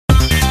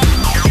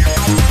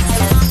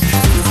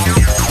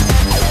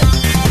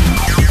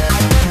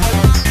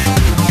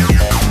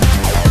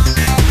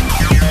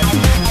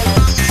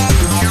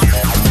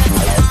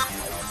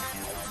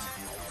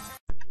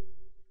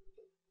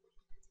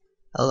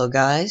Hello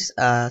guys,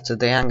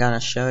 today I'm gonna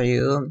show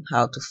you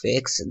how to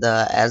fix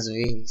the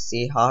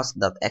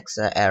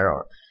svchost.exe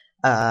error.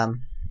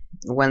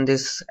 When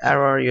this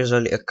error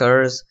usually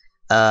occurs,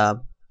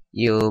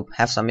 you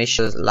have some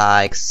issues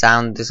like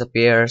sound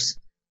disappears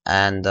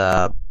and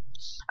I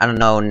don't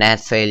know,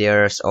 net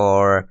failures,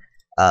 or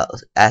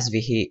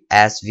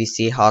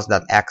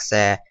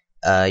svchost.exe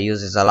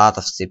uses a lot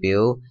of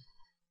CPU.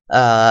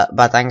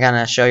 But I'm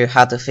gonna show you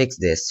how to fix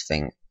this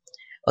thing.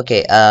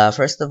 Okay,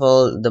 first of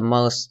all, the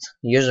most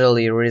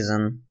usually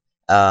reason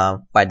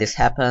why this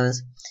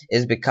happens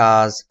is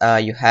because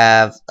you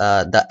have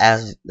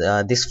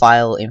this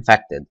file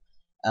infected.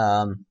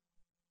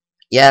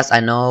 Yes,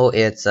 I know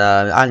it's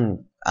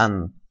an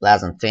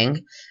unpleasant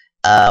thing.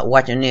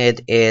 What you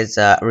need is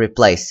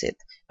replace it.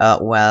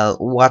 Well,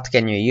 what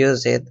can you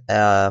use it?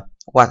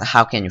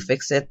 How can you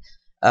fix it?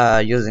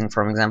 Using,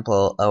 for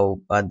example,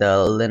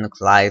 the Linux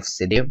Live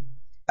CD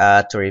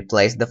to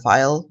replace the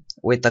file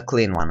with a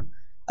clean one.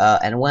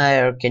 And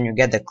where can you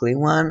get the clean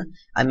one?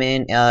 I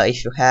mean,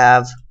 if you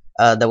have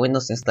the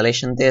Windows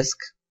installation disk,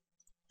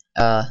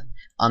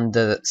 on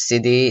the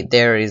CD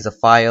there is a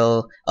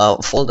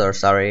folder,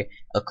 sorry,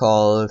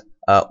 called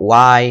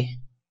wait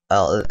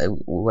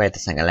a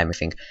second, let me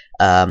think.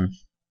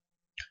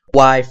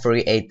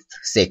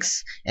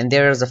 Y386, and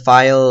there is a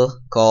file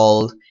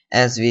called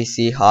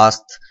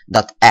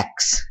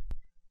svchost.exe,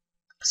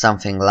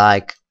 something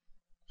like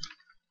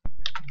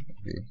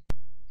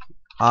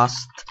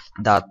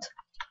host.x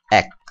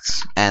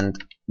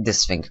and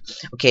this thing.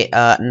 Okay,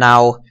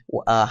 now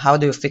how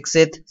do you fix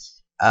it?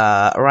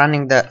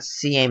 Running the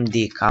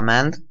cmd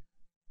command,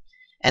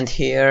 and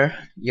here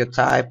you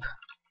type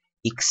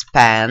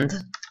expand,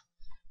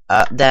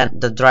 then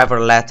the driver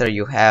letter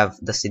you have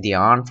the CD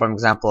on. For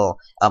example,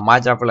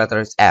 my driver letter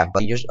is F,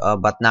 but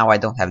now I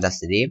don't have the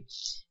CD,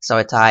 so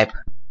I type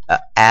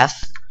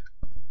F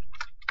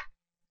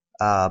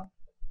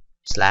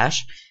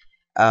slash.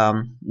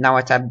 Now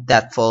I type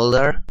that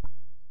folder,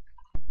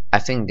 I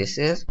think this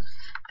is,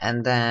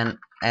 and then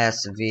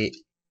sv,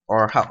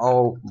 or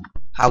how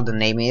the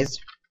name is.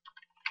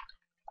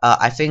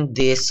 I think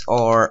this,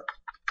 or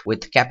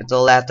with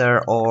capital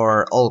letter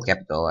or all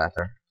capital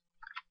letter.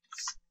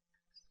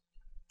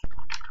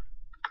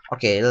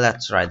 Okay,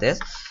 let's try this.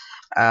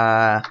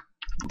 And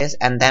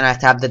then I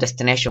tap the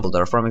destination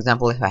folder. For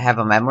example, if I have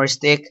a memory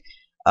stick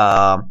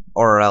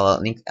or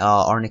an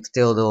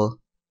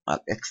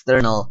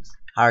external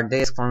hard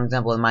disk, for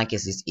example, in my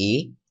case is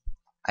E.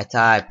 I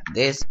type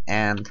this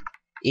and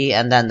E,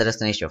 and then the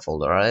destination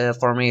folder.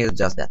 For me, it's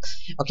just that.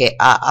 Okay,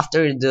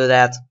 after you do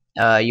that,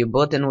 you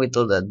boot in with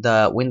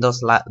the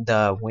Windows Live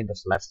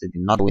CD,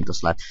 not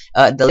Windows Live,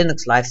 the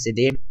Linux Live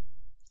CD,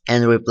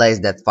 and replace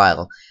that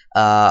file.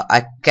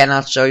 I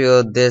cannot show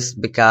you this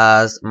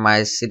because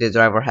my CD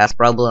driver has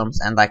problems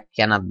and I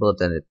cannot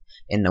boot it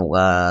in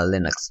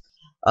Linux.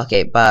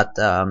 Okay, but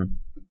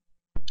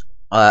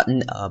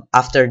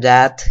after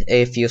that,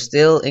 if you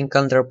still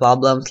encounter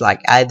problems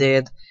like I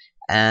did,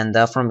 and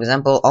for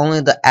example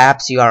only the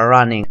apps you are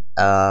running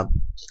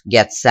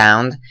get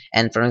sound,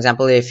 and for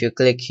example if you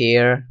click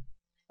here,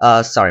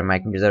 sorry, my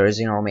computer is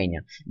in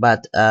Romania,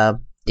 but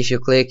if you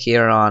click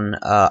here on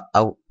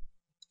audio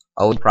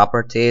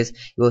properties,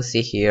 you will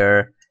see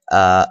here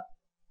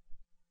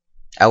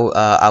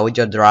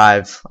audio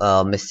drive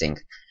missing.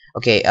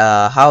 Okay,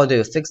 how do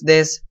you fix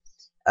this?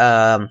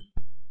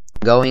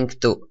 Going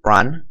to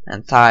run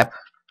and type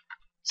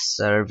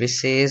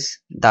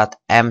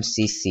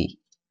services.mcc.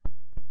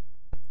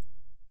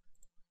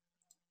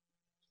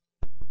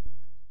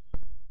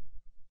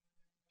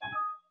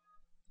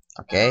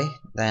 Okay,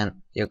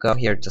 then you go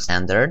here to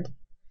standard,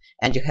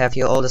 and you have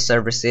here all the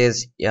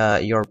services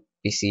your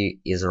PC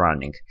is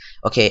running.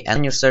 Okay,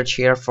 and you search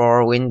here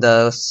for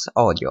Windows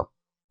Audio.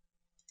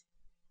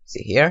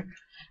 See here,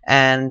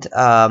 and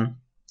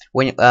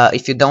when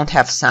if you don't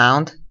have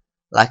sound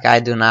like I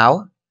do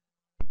now,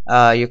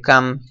 you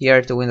come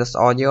here to Windows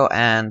Audio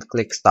and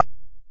click start.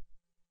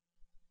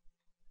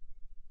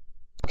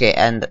 Okay,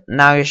 and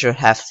now you should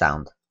have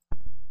sound.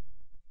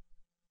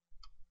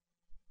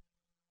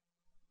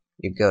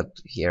 You go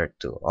here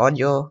to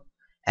audio,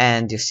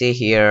 and you see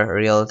here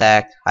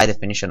Realtek high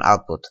definition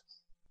output.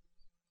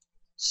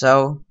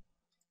 So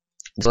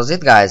this was it,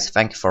 guys.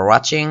 Thank you for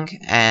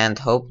watching, and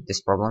hope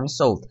this problem is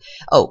solved.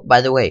 Oh, by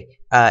the way,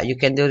 you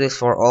can do this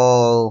for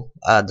all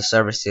the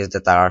services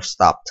that are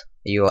stopped.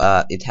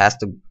 It has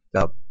to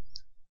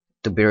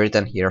be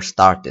written here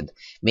started.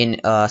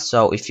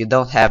 So if you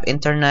don't have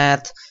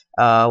internet,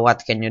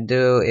 what can you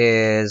do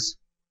is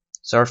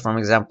search, for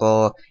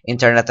example,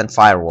 internet and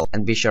firewall,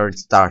 and be sure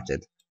it's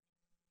started,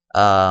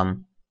 or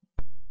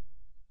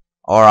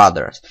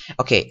others.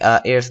 Okay,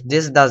 if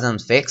this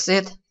doesn't fix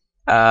it,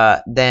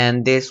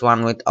 then this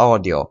one with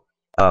audio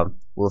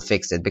will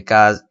fix it,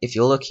 because if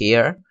you look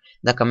here,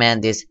 the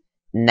command is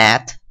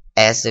net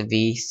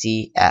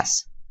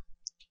svcs,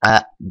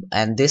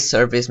 and this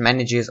service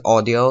manages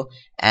audio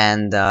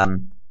and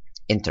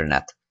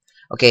internet.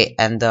 Okay,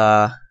 and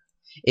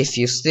if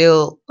you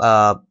still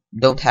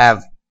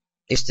have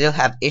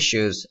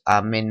issues,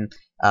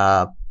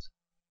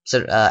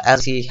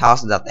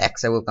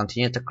 svchost.exe will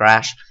continue to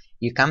crash,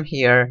 you come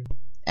here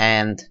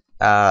and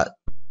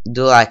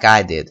do like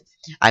I did.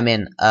 I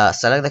mean,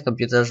 select the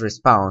computer's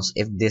response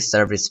if this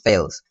service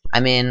fails. I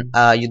mean,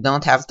 you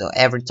don't have to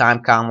every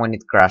time come when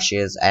it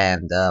crashes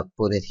and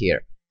put it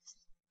here.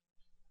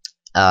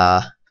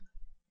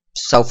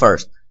 So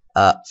first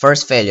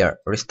failure,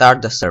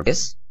 restart the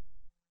service.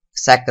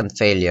 Second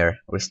failure,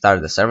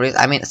 restart the service.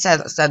 I mean,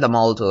 set them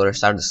all to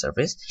restart the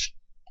service.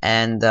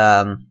 And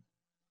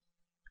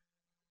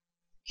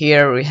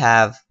here we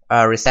have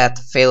reset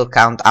fail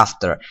count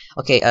after.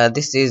 Okay,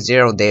 this is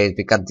 0 days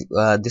because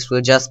this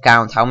will just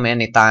count how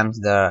many times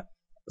the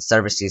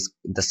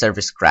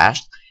service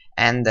crashed.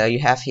 And you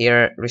have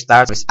here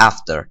restart service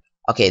after.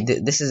 Okay,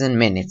 this is in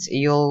minutes.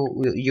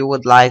 You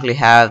would likely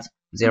have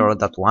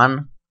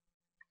 0.1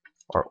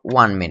 or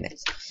 1 minute.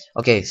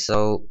 Okay,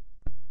 so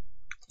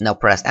now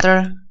press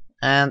enter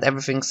and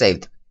everything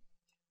saved.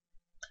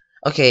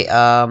 Okay,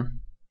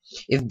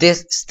 if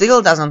this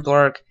still doesn't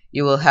work,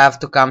 you will have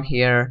to come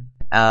here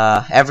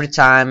every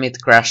time it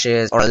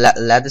crashes, or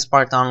let this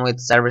part on with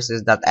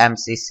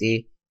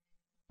services.mcc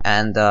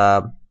and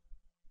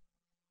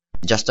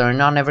just turn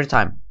it on every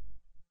time.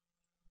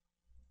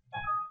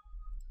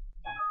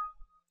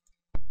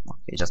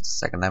 Okay, just a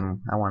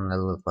second. I want to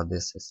look what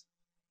this is.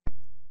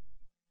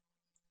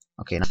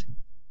 Okay, nothing.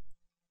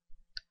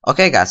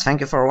 Okay, guys,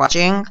 thank you for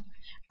watching.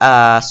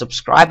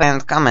 Subscribe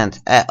and comment.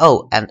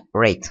 Oh, and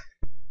rate.